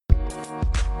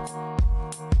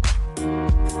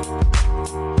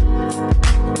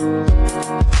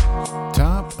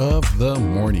Top of the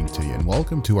morning to you, and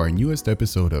welcome to our newest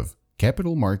episode of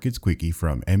Capital Markets Quickie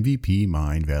from MVP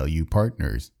Mind Value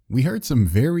Partners. We heard some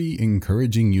very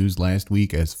encouraging news last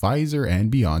week as Pfizer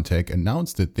and BioNTech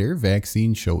announced that their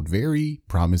vaccine showed very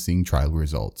promising trial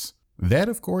results. That,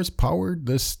 of course, powered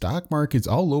the stock markets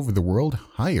all over the world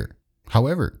higher.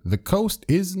 However, the coast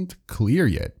isn't clear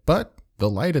yet, but the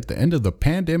light at the end of the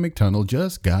pandemic tunnel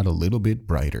just got a little bit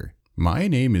brighter. My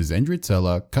name is Endrit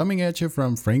Sella, coming at you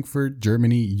from Frankfurt,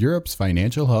 Germany, Europe's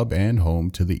financial hub and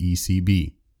home to the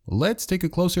ECB. Let's take a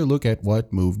closer look at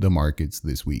what moved the markets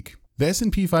this week. The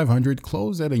S&P 500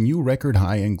 closed at a new record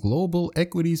high and global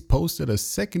equities posted a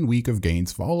second week of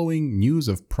gains following news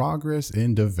of progress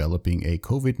in developing a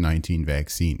COVID-19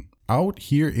 vaccine. Out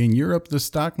here in Europe, the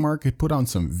stock market put on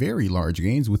some very large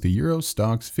gains with the Euro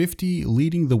Stoxx 50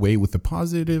 leading the way with a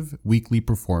positive weekly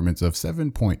performance of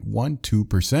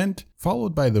 7.12%,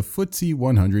 followed by the FTSE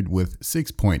 100 with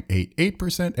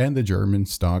 6.88% and the German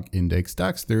stock index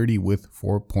DAX 30 with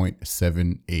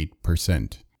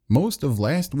 4.78%. Most of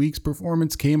last week's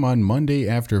performance came on Monday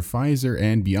after Pfizer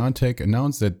and BioNTech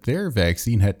announced that their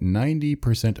vaccine had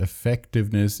 90%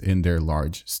 effectiveness in their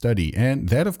large study. And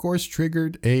that, of course,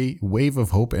 triggered a wave of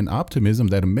hope and optimism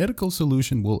that a medical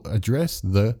solution will address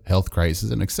the health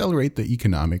crisis and accelerate the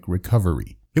economic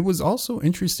recovery. It was also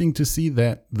interesting to see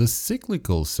that the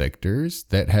cyclical sectors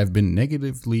that have been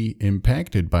negatively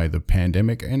impacted by the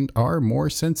pandemic and are more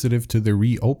sensitive to the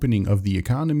reopening of the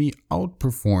economy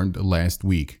outperformed last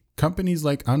week. Companies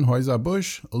like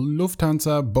Anheuser-Busch,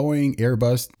 Lufthansa, Boeing,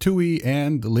 Airbus, TUI,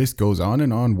 and the list goes on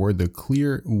and on were the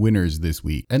clear winners this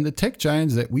week. And the tech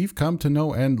giants that we've come to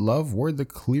know and love were the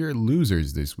clear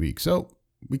losers this week. So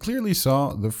we clearly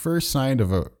saw the first sign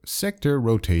of a sector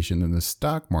rotation in the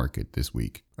stock market this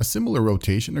week. A similar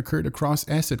rotation occurred across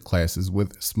asset classes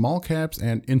with small caps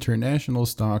and international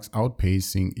stocks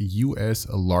outpacing US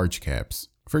large caps.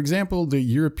 For example, the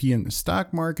European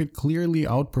stock market clearly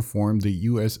outperformed the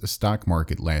US stock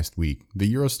market last week. The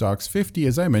Euro Stoxx 50,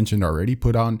 as I mentioned already,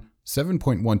 put on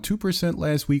 7.12%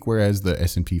 last week, whereas the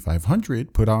S&P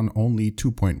 500 put on only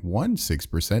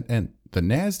 2.16%, and the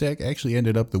Nasdaq actually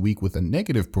ended up the week with a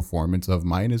negative performance of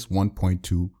minus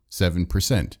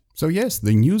 1.27%. So yes,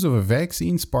 the news of a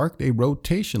vaccine sparked a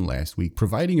rotation last week,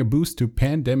 providing a boost to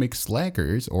pandemic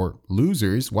slackers or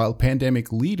losers, while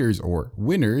pandemic leaders or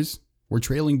winners were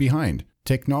trailing behind.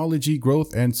 Technology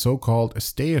growth and so-called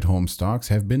stay-at-home stocks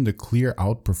have been the clear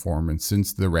outperformance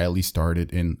since the rally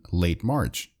started in late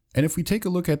March. And if we take a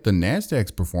look at the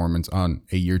Nasdaq's performance on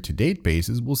a year-to-date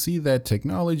basis, we'll see that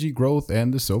technology growth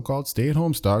and the so-called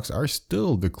stay-at-home stocks are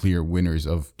still the clear winners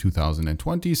of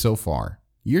 2020 so far.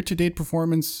 Year-to-date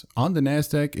performance on the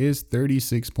Nasdaq is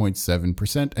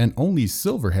 36.7%, and only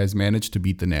silver has managed to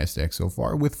beat the Nasdaq so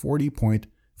far with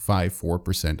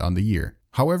 40.54% on the year.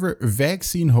 However,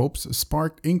 vaccine hopes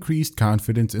sparked increased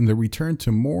confidence in the return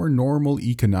to more normal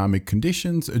economic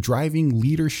conditions, driving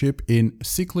leadership in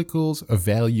cyclicals,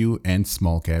 value, and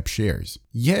small cap shares.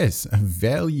 Yes,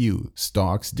 value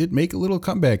stocks did make a little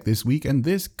comeback this week, and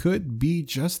this could be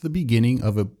just the beginning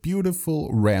of a beautiful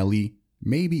rally,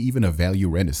 maybe even a value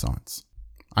renaissance.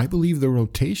 I believe the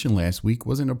rotation last week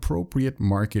was an appropriate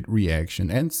market reaction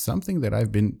and something that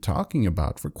I've been talking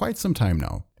about for quite some time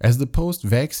now. As the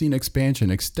post-vaccine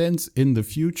expansion extends in the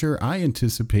future, I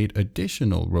anticipate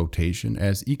additional rotation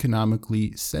as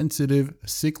economically sensitive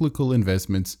cyclical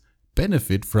investments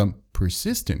benefit from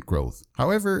persistent growth.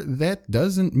 However, that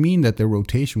doesn't mean that the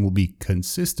rotation will be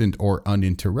consistent or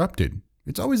uninterrupted.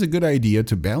 It's always a good idea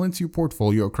to balance your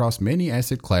portfolio across many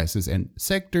asset classes and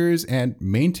sectors and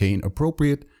maintain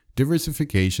appropriate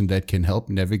diversification that can help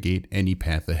navigate any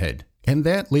path ahead. And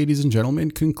that, ladies and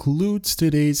gentlemen, concludes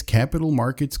today's Capital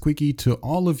Markets Quickie. To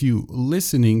all of you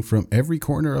listening from every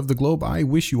corner of the globe, I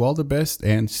wish you all the best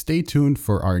and stay tuned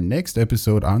for our next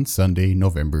episode on Sunday,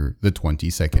 November the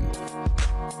 22nd.